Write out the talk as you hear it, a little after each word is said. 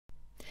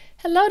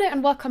Hello there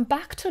and welcome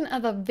back to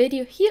another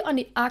video here on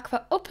the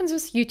Aqua Open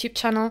Source YouTube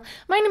channel.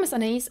 My name is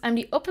Anais, I'm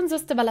the Open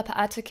Source Developer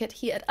Advocate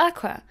here at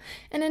Aqua.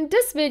 And in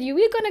this video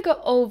we're going to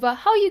go over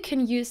how you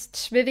can use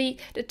Trivy,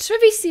 the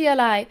Trivy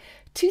CLI,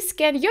 to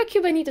scan your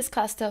Kubernetes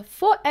cluster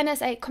for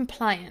NSA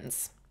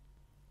compliance.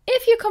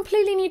 If you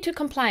completely need to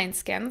compliance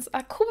scans,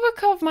 a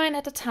coworker of mine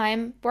at the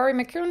time, Rory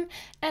McCune,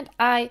 and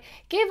I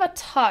gave a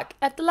talk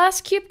at the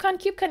last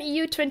KubeCon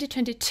EU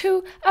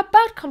 2022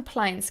 about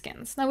compliance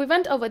scans. Now we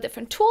went over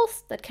different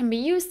tools that can be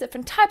used,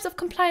 different types of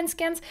compliance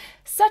scans,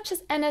 such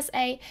as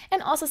NSA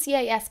and also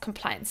CIS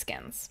compliance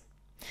scans.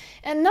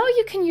 And now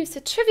you can use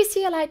the Trivy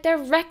CLI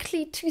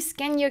directly to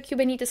scan your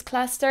Kubernetes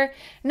cluster,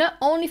 not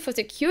only for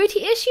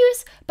security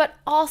issues, but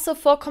also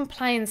for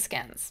compliance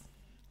scans.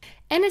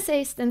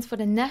 NSA stands for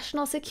the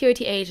National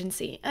Security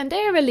Agency, and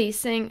they are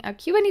releasing a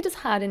Kubernetes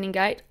hardening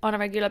guide on a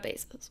regular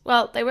basis.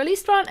 Well, they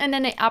released one and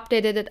then they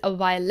updated it a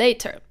while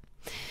later.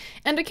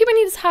 And the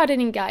Kubernetes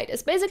hardening guide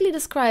is basically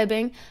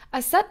describing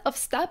a set of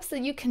steps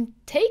that you can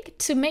take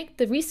to make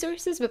the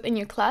resources within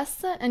your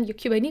cluster and your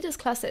Kubernetes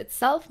cluster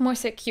itself more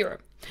secure.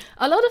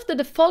 A lot of the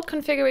default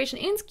configuration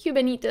in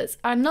Kubernetes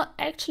are not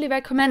actually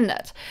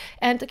recommended,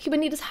 and the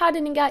Kubernetes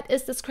hardening guide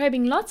is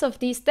describing lots of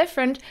these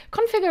different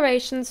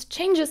configurations,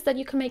 changes that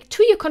you can make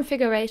to your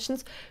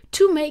configurations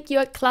to make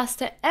your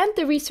cluster and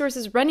the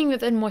resources running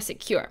within more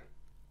secure.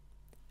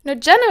 Now,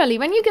 generally,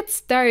 when you get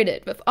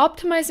started with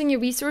optimizing your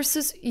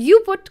resources,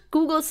 you would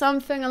Google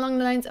something along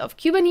the lines of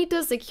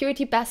Kubernetes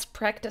security best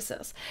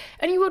practices,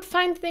 and you would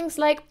find things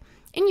like,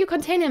 in your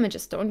container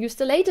images, don't use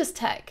the latest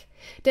tag.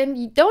 Then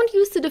you don't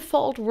use the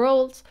default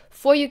roles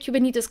for your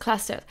Kubernetes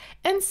cluster,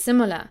 and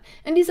similar.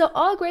 And these are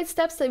all great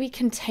steps that we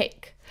can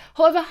take.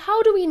 However,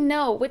 how do we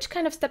know which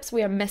kind of steps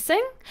we are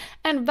missing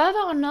and whether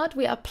or not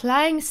we are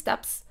applying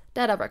steps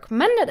that are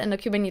recommended in the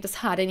Kubernetes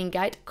hardening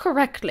guide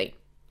correctly?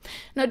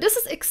 Now, this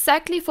is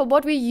exactly for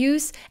what we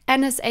use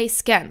NSA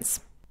scans.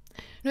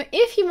 Now,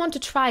 if you want to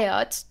try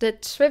out the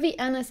Trivy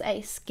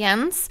NSA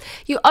scans,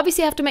 you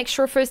obviously have to make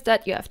sure first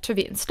that you have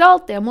Trivy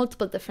installed. There are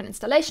multiple different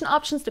installation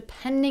options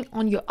depending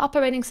on your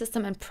operating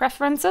system and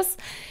preferences.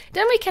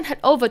 Then we can head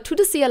over to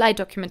the CLI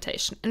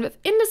documentation. And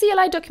within the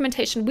CLI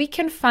documentation, we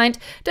can find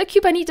the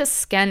Kubernetes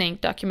scanning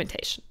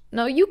documentation.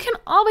 Now, you can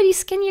already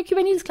scan your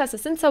Kubernetes cluster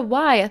since a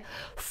while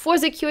for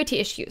security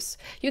issues.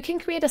 You can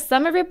create a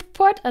summary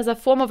report as a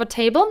form of a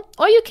table,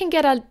 or you can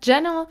get a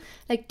general,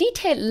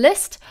 detailed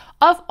list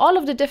of all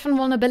of the different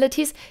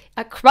vulnerabilities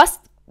across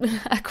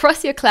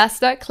your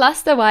cluster,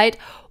 cluster-wide,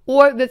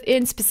 or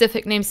within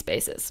specific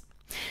namespaces.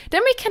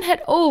 Then we can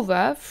head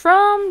over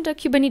from the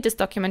Kubernetes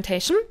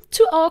documentation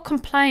to our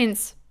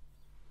compliance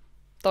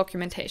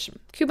documentation,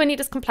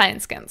 Kubernetes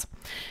compliance scans.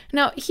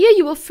 Now, here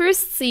you will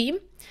first see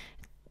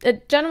a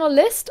general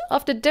list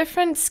of the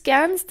different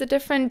scans, the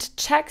different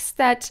checks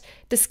that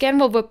the scan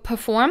will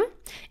perform.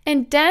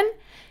 And then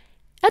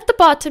at the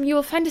bottom, you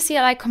will find the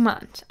CLI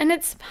command. And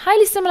it's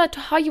highly similar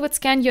to how you would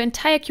scan your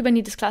entire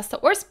Kubernetes cluster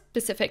or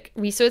specific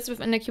resource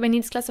within the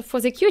Kubernetes cluster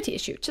for security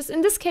issue. Just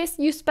in this case,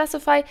 you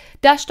specify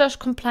 --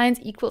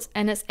 compliance equals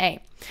NSA.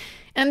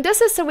 And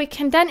this is so we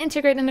can then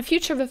integrate in the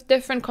future with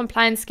different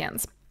compliance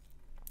scans.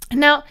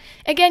 Now,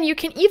 again, you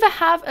can either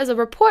have as a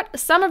report, a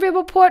summary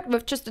report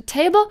with just a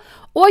table,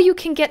 or you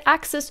can get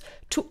access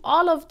to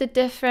all of the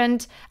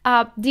different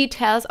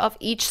details of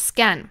each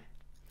scan.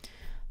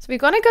 So we're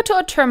going to go to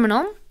our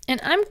terminal, and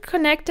I'm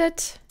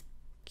connected,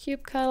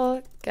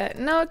 kubectl, get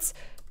notes,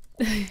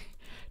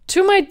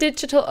 to my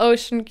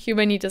DigitalOcean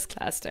Kubernetes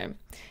cluster.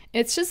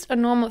 It's just a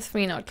normal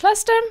 3-node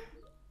cluster.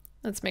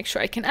 Let's make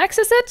sure I can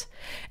access it.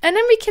 And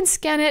then we can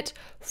scan it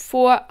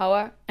for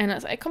our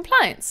NSA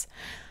compliance.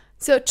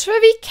 So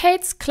Trivy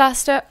Kate's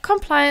cluster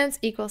compliance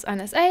equals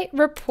NSA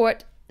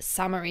report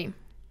summary.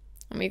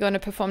 And we're going to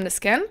perform the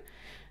scan.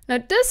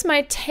 Now this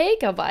might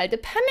take a while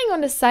depending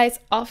on the size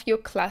of your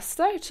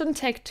cluster. It shouldn't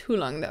take too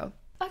long though.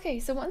 Okay,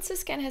 so once the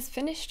scan has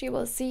finished, you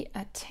will see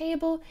a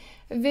table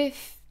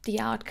with the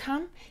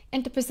outcome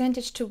and the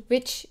percentage to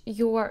which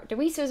the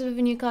resources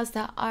within your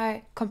cluster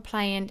are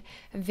compliant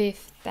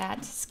with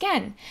that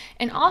scan,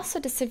 and also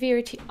the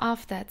severity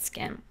of that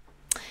scan.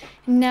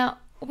 Now,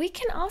 we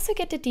can also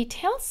get the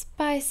details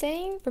by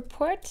saying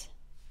report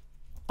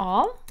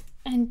all,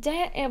 and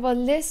then it will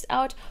list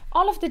out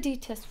all of the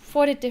details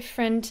for the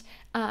different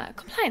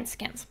compliance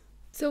scans.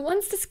 So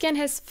once the scan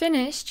has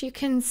finished, you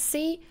can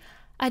see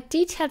a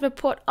detailed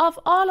report of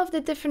all of the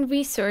different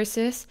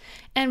resources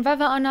and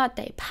whether or not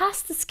they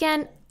passed the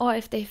scan or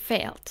if they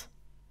failed.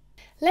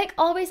 Like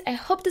always, I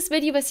hope this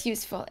video was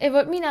useful. It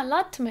would mean a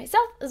lot to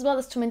myself as well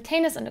as to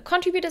maintainers and the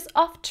contributors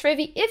of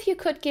Trivy if you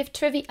could give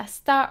Trivy a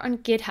star on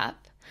GitHub.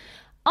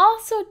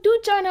 Also,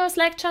 do join our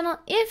Slack channel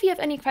if you have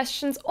any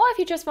questions or if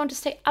you just want to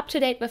stay up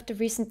to date with the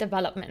recent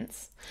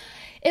developments.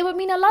 It would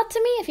mean a lot to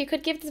me if you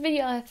could give this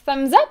video a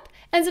thumbs up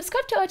and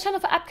subscribe to our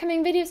channel for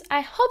upcoming videos. I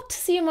hope to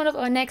see you in one of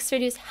our next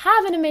videos.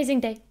 Have an amazing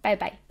day. Bye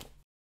bye.